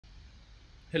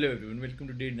Hello everyone, welcome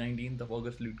to day 19th of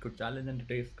August Leetcode challenge, and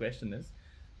today's question is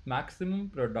maximum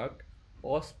product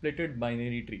or splitted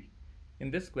binary tree.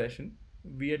 In this question,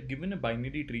 we are given a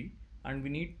binary tree and we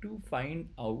need to find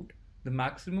out the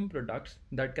maximum products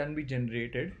that can be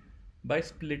generated by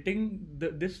splitting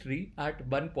this tree at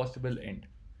one possible end.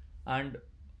 And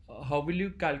how will you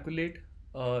calculate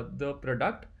the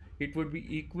product? It would be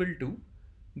equal to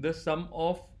the sum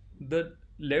of the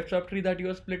left subtree that you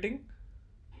are splitting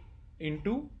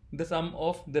into the sum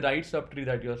of the right subtree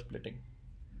that you are splitting.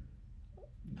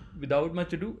 Without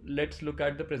much ado, let's look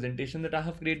at the presentation that I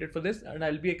have created for this, and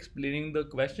I'll be explaining the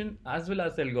question as well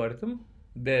as the algorithm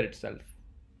there itself.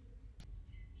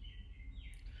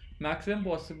 Maximum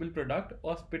possible product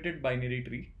or splitted binary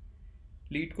tree,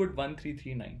 Leetcode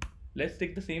 1339. Let's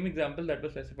take the same example that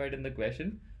was specified in the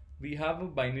question. We have a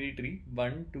binary tree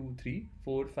 1, 2, 3,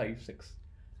 4, 5, 6.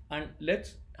 And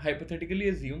let's hypothetically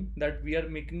assume that we are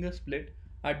making a split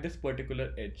at this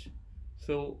particular edge.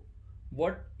 So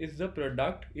what is the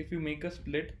product if you make a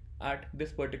split at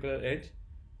this particular edge?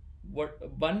 What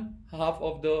one half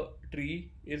of the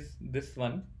tree is this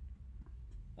one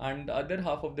and the other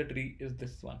half of the tree is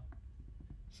this one.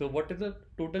 So what is the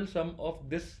total sum of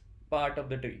this part of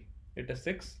the tree? It is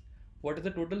 6. What is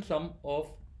the total sum of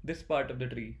this part of the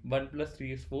tree? 1 plus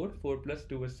 3 is 4, 4 plus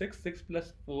 2 is 6, 6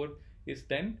 plus 4 is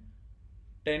 10,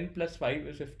 10 plus 5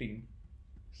 is 15.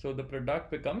 So the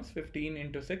product becomes 15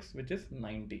 into 6, which is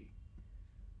 90.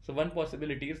 So one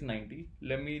possibility is 90.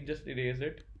 Let me just erase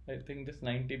it. I think this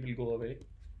 90 will go away.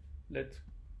 Let's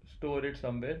store it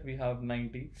somewhere. We have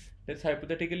 90. Let's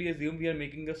hypothetically assume we are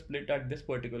making a split at this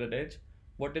particular edge.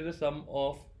 What is the sum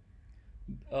of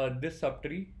this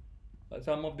subtree?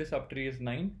 Sum of this subtree is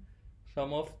 9.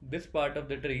 Sum of this part of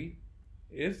the tree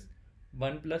is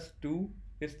 1 plus 2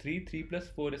 is 3, 3 plus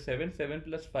 4 is 7, 7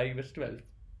 plus 5 is 12.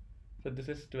 So this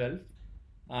is 12,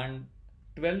 and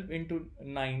 12 into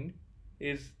 9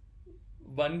 is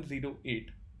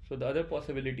 108. So the other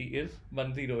possibility is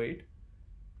 108.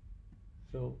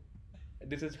 So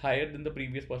this is higher than the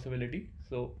previous possibility.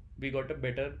 So we got a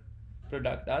better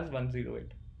product as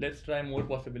 108. Let's try more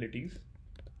possibilities,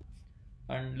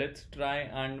 and let's try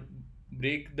and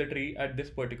break the tree at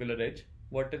this particular edge.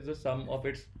 What is the sum of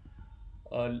its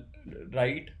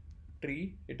right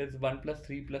tree? It is 1 plus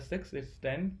 3 plus 6 is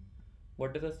 10.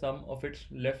 What is the sum of its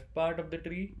left part of the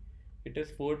tree? It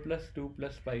is 4 plus 2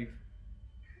 plus 5.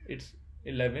 It's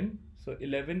 11. So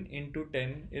 11 into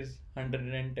 10 is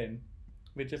 110,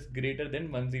 which is greater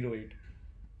than 108.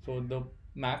 So the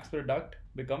max product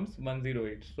becomes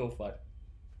 108 so far.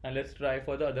 And let's try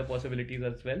for the other possibilities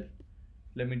as well.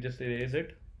 Let me just erase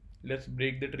it. Let's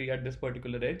break the tree at this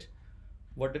particular edge.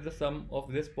 What is the sum of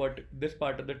this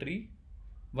part of the tree?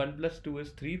 1 plus 2 is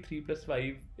 3, 3 plus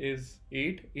 5 is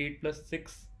 8, 8 plus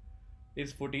 6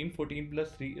 is 14, 14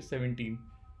 plus 3 is 17.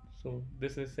 So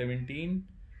this is 17,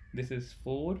 this is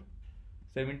 4,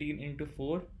 17 into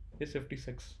 4 is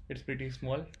 56. It's pretty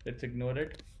small, let's ignore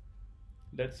it.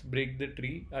 Let's break the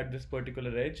tree at this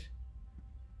particular edge.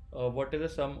 What is the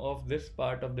sum of this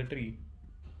part of the tree?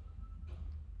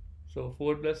 So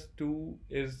 4 plus 2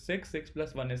 is 6, 6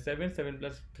 plus 1 is 7, 7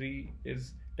 plus 3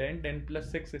 is 10, 10 plus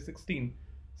 6 is 16.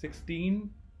 16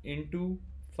 into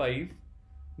 5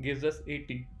 gives us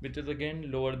 80, which is again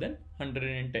lower than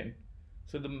 110.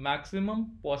 So the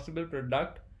maximum possible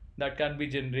product that can be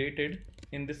generated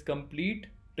in this complete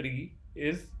tree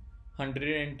is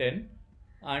 110.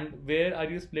 And where are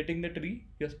you splitting the tree?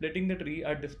 You're splitting the tree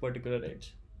at this particular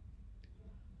edge.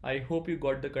 I hope you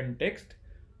got the context.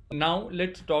 Now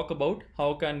let's talk about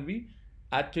how can we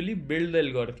actually build the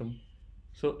algorithm.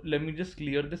 So let me just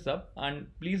clear this up, and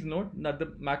please note that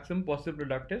the maximum possible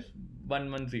product is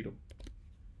 110.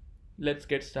 Let's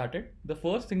get started. The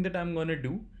first thing that I'm going to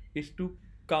do is to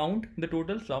count the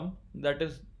total sum that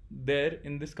is there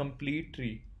in this complete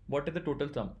tree. What is the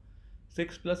total sum?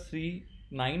 6 plus 3,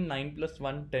 9, 9 plus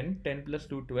 1, 10, 10 plus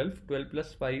 2, 12, 12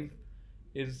 plus 5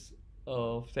 is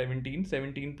 17,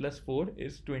 17 plus 4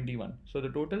 is 21. So the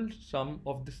total sum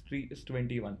of this tree is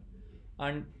 21.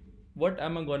 And what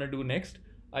am I gonna do next?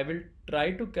 I will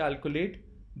try to calculate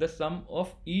the sum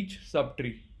of each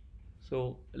subtree.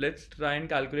 So let's try and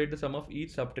calculate the sum of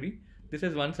each subtree. This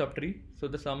is one subtree, so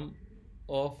the sum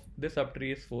of this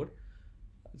subtree is 4.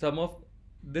 Sum of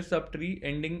this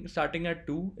subtree starting at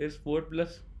 2 is 4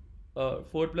 plus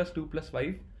 2 plus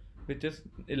 5, which is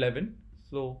 11.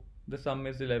 So the sum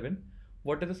is 11.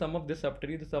 What is the sum of this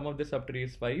subtree? The sum of this subtree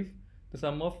is 5. The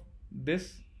sum of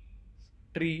this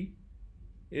tree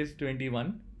is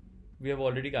 21. We have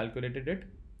already calculated it.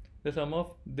 The sum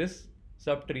of this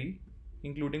subtree,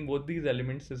 including both these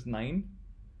elements, is 9.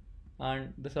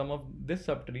 and the sum of this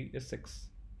subtree is 6.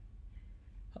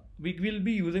 We will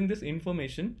be using this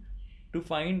information to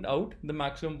find out the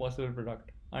maximum possible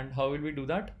product. And how will we do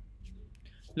that?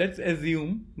 Let's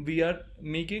assume we are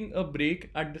making a break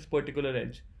at this particular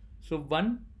edge. So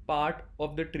one part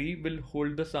of the tree will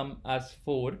hold the sum as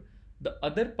 4. The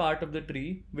other part of the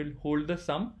tree will hold the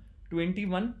sum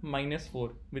 21 minus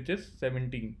 4, which is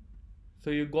 17. So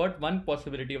you got one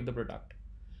possibility of the product.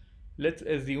 Let's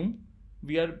assume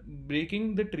we are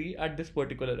breaking the tree at this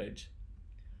particular edge.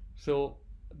 So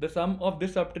the sum of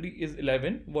this subtree is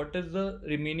 11. What is the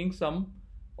remaining sum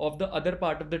of the other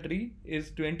part of the tree?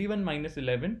 Is 21 minus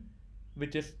 11,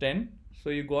 which is 10. So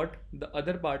you got the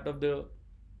other part of the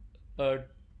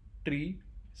tree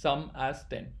sum as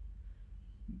 10.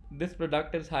 This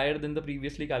product is higher than the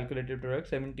previously calculated product.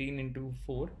 17 into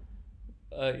 4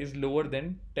 is lower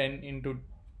than 10 into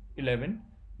 11.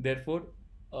 Therefore,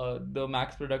 the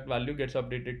max product value gets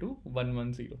updated to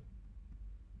 110.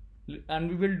 And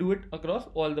we will do it across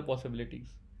all the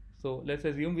possibilities. So let's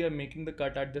assume we are making the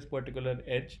cut at this particular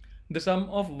edge. The sum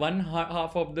of one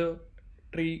half of the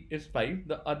tree is 5.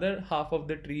 The other half of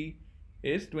the tree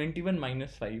is 21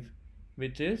 minus 5,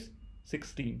 which is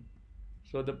 16.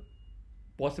 So the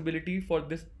possibility for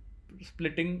this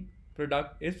splitting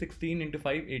product is 16 into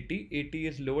 5, 80. 80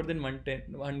 is lower than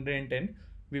 110.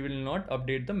 We will not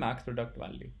update the max product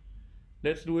value.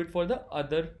 Let's do it for the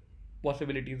other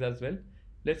possibilities as well.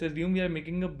 Let's assume we are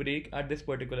making a break at this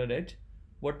particular edge.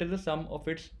 What is the sum of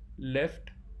its left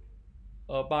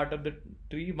part of the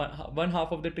tree? One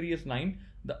half of the tree is 9.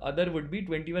 The other would be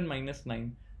 21 minus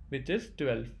 9, which is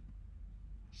 12.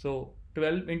 So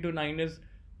 12 into 9 is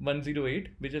 108,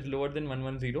 which is lower than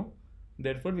 110.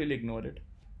 Therefore, we'll ignore it.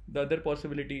 The other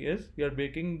possibility is we are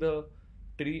breaking the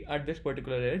tree at this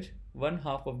particular edge. One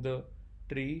half of the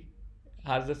tree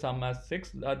has the sum as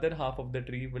 6. The other half of the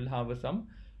tree will have a sum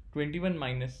 21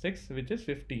 minus 6, which is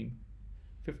 15.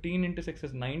 15 into 6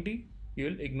 is 90. You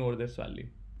will ignore this value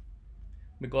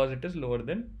because it is lower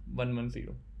than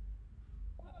 110.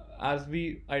 As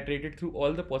we iterated through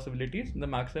all the possibilities, the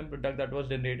maximum product that was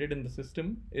generated in the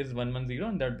system is 110,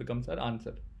 and that becomes our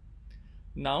answer.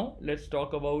 Now let's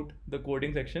talk about the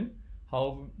coding section.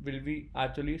 How will we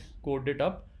actually code it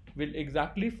up? We'll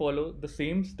exactly follow the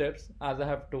same steps as I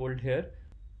have told here.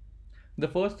 The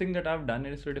first thing that I've done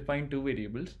is to define two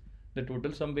variables. The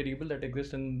total sum variable that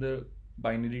exists in the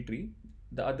binary tree.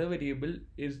 The other variable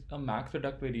is a max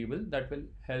product variable that will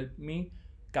help me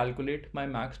calculate my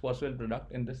max possible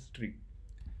product in this tree.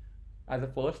 As a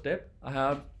first step, I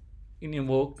have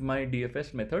invoked my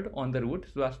DFS method on the root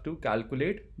so as to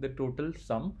calculate the total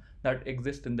sum that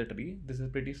exists in the tree. This is a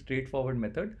pretty straightforward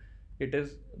method. It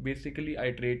is basically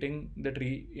iterating the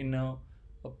tree in a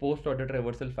post-order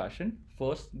traversal fashion.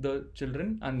 First the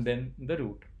children and then the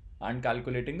root, and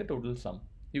calculating the total sum.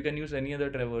 You can use any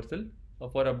other traversal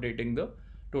for updating the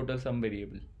total sum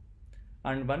variable.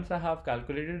 And once I have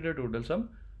calculated the total sum,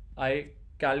 I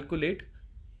calculate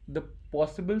the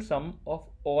possible sum of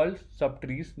all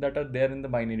subtrees that are there in the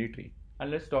binary tree. And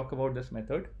let's talk about this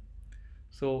method.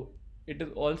 So it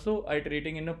is also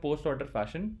iterating in a post-order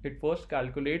fashion. It first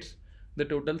calculates the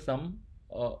total sum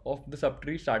of the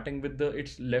subtree, starting with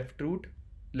its left root,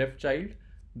 left child,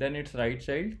 then its right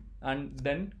child, and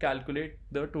then calculate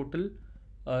the total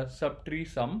subtree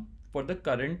sum for the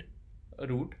current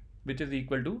root, which is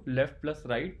equal to left plus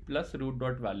right plus root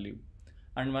dot value.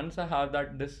 And once I have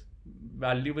this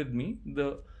value with me,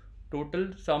 the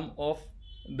total sum of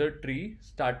the tree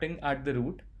starting at the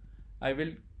root, I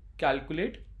will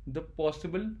calculate the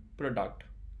possible product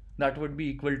that would be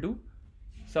equal to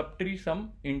subtree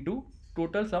sum into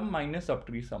total sum minus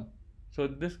subtree sum. So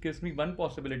this gives me one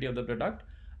possibility of the product,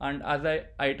 and as I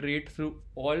iterate through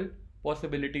all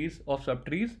possibilities of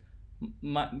subtrees,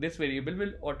 this variable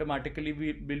will automatically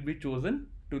be chosen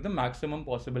to the maximum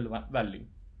possible value.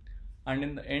 And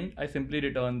in the end, I simply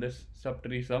return this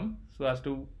subtree sum so as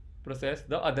to process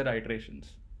the other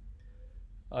iterations.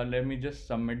 Let me just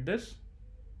submit this.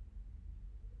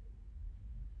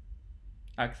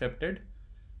 Accepted.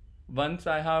 Once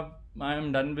I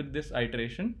am done with this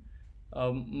iteration,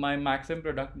 my maximum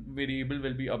product variable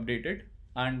will be updated,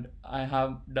 and I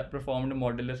have performed a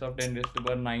modulus of 10 raised to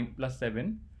power 9 plus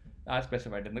 7 as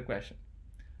specified in the question.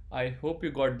 I hope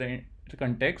you got the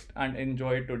context and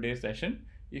enjoyed today's session.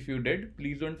 If you did,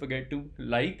 please don't forget to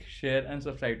like, share and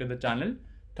subscribe to the channel.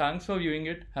 Thanks for viewing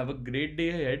it. Have a great day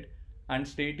ahead and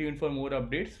stay tuned for more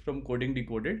updates from Coding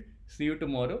Decoded. See you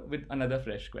tomorrow with another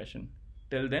fresh question.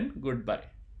 Till then, goodbye.